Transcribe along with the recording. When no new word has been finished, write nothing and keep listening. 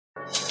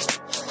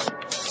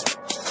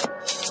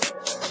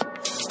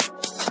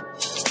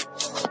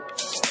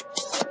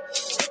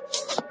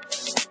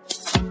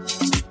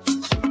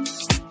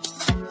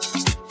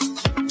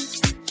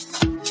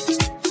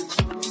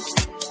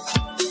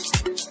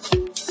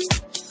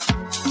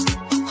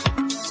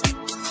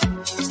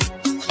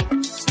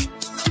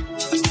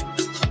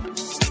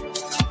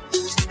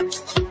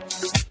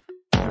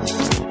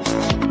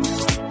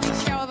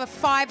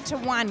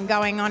fun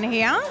going on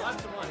here.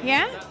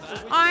 Yeah?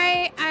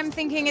 I am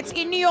thinking it's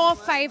in your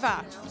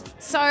favour.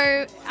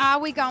 So are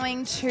we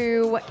going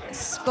to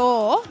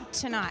score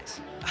tonight?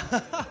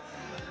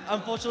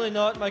 Unfortunately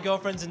not. My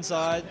girlfriend's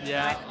inside.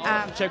 Yeah,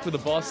 I'll check with the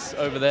boss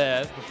over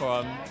there before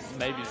I'm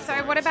maybe...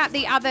 So what about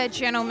the other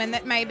gentlemen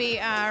that maybe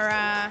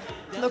are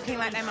looking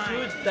like they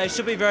might? They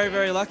should be very,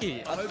 very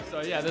lucky. I hope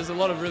so, yeah. There's a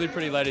lot of really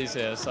pretty ladies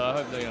here, so I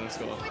hope they're going to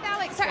score. With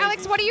Alex. So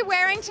Alex, what are you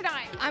wearing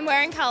tonight? I'm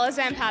wearing colours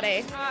and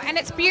Patty. And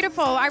it's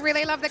beautiful. I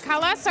really love the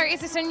colour. So is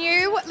this a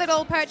new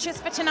little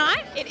purchase for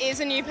tonight? It is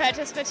a new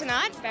purchase for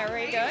tonight.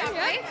 Very good.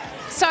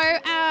 Yeah. So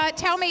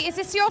tell me, is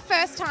this your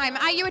first time?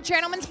 Are you a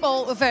gentleman's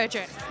ball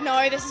virgin?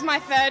 No, this is my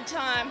third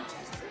time.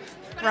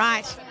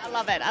 Right. I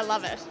love it. I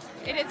love it.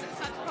 It is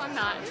such a fun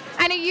night.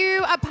 And are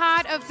you a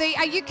part of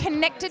are you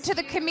connected to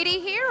the committee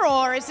here,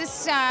 or is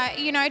this,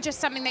 just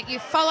something that you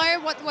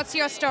follow? What's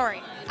your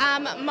story?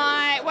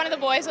 One of the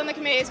boys on the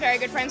committee is very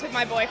good friends with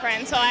my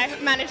boyfriend, so I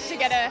managed to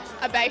get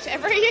a bait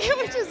every year,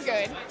 which is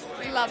good.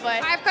 Lovely.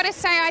 I've got to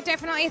say, I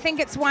definitely think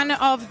it's one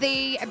of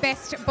the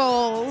best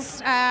balls,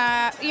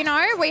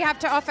 we have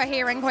to offer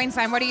here in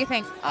Queensland. What do you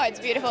think? Oh,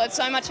 it's beautiful. It's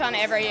so much fun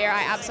every year.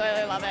 I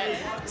absolutely love it.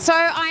 So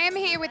I am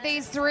here with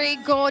these three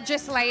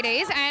gorgeous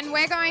ladies, and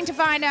we're going to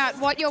find out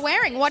what you're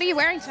wearing. What are you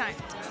wearing tonight?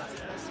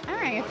 I'm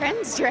wearing a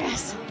friend's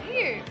dress. Do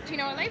you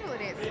know what label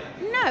it is?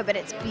 No, but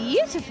it's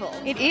beautiful.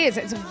 It is.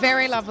 It's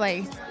very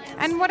lovely.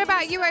 And what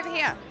about you over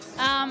here?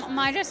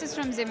 My dress is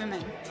from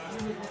Zimmerman.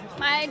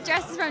 My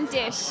dress is from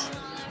Dish.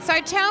 So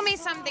tell me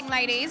something,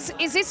 ladies.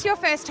 Is this your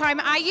first time?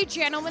 Are you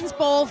gentlemen's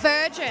ball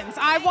virgins?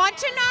 I want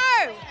to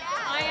know.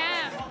 I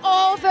am.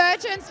 All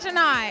virgins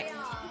tonight.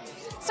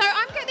 So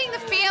I'm getting the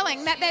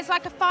feeling that there's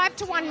like a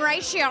 5-to-1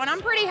 ratio, and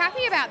I'm pretty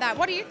happy about that.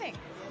 What do you think?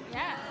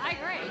 Yeah, I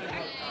agree.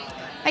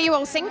 Are you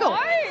all single? No,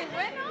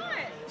 we're not.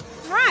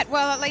 Right,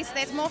 well, at least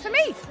there's more for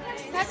me.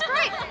 That's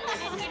great.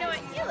 And you know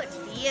what? You look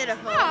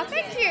beautiful. Oh,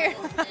 thank you.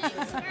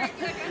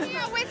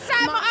 Here with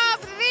some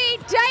of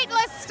the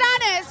dateless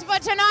stunners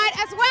for tonight,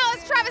 as well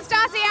as Travis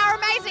Darcy, our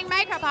amazing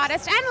makeup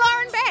artist, and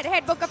Lauren Bed,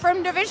 head booker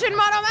from Division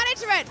Model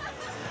Management.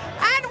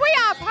 And we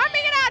are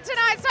pumping it out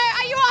tonight, so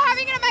are you all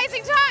having an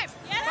amazing time?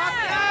 Yes.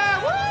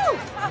 Woo!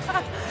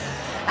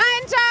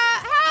 And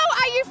how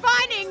are you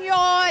finding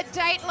your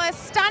dateless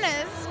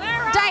stunners? Where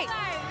are date?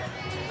 they?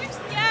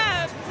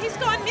 Yeah, he's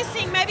gone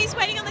missing. Maybe he's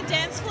waiting on the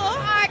dance floor.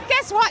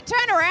 Guess what?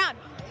 Turn around.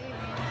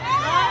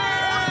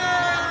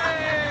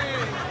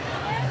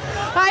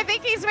 I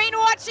think he's been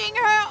watching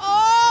her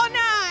all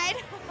night.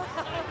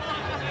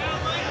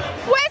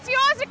 Where's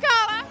yours,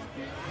 Akala?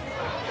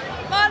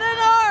 I don't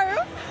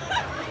know.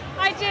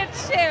 I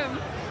ditched him.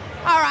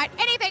 All right,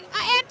 anything.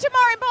 And two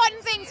more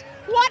important things.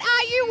 What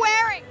are you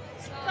wearing?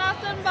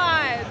 Soft and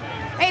vibe.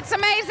 It's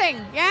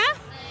amazing, yeah?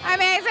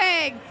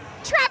 Amazing.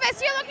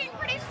 Travis, you're looking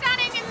pretty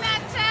stunning in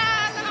that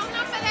little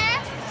number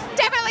there.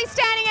 Definitely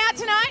standing out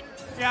tonight.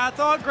 Yeah, I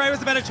thought grey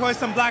was a better choice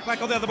than black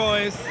like all the other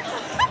boys.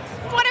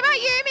 What about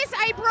you, Miss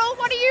April?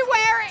 What are you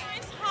wearing?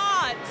 It's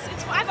hot.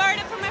 I borrowed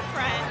it from a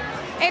friend.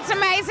 It's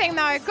amazing,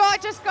 though.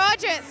 Gorgeous,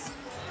 gorgeous.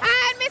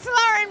 And Miss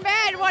Lauren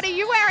Bed, what are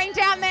you wearing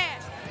down there?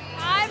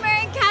 I'm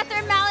wearing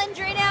Catherine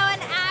Malandrino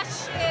and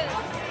Ash shoes.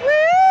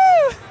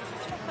 Woo!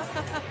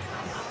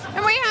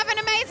 And we have an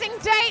amazing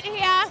date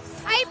here.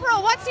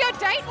 April, what's your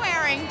date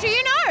wearing? Do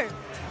you know?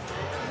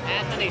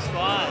 Anthony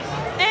Squires.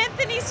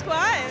 Anthony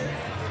Squires.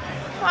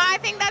 Well, I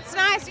think that's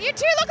nice. You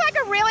two look like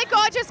a really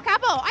gorgeous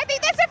couple. I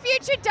think there's a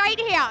future date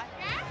here.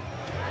 Yeah?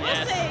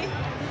 We'll see.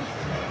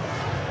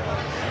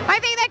 I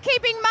think they're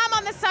keeping Mum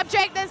on the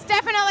subject. There's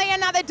definitely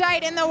another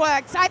date in the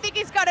works. I think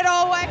he's got it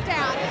all worked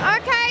out.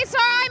 Okay, so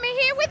I'm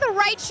here with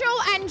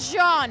Rachel and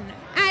John,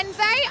 and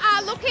they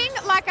are looking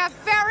like a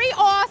very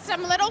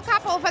awesome little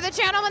couple for the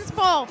Gentleman's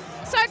Ball.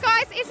 So,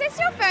 guys, is this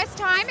your first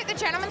time at the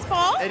Gentleman's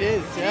Ball? It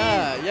is,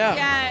 yeah.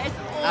 Yeah, it's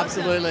awesome.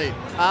 Absolutely.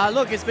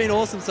 Look, it's been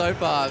awesome so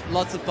far.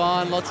 Lots of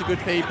fun, lots of good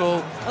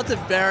people, lots of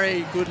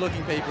very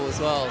good-looking people as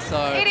well.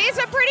 So it is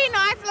a pretty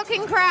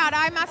nice-looking crowd,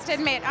 I must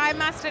admit.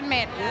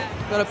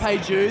 Got to pay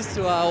dues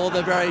to all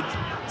the very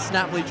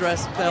snappily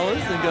dressed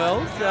fellas and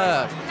girls.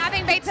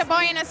 Nothing beats a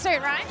boy in a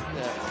suit, right?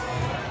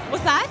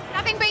 What's that?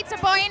 Nothing beats a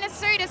boy in a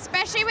suit,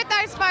 especially with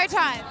those bow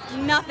ties.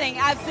 Nothing.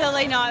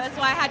 Absolutely not. That's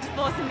why I had to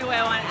force him to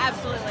wear one.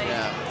 Absolutely.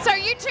 Yeah. So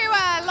you two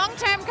are a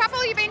long-term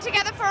couple. You've been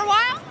together for a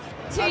while?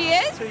 2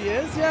 years? 2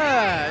 years,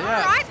 yeah.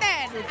 All right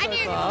then. Good And so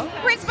you far.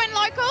 Brisbane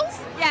locals?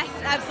 Yes,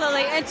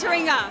 absolutely. And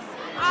Taringa.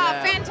 Oh,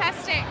 Yeah.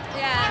 fantastic.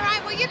 Yeah. All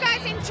right, well, you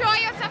guys enjoy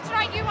yourselves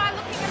tonight. You are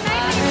looking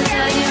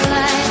Tell amazing. you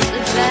like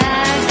the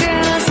bad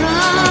girls,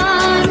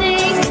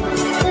 honey.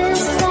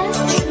 Is that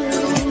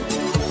true?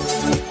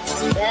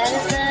 It's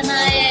better than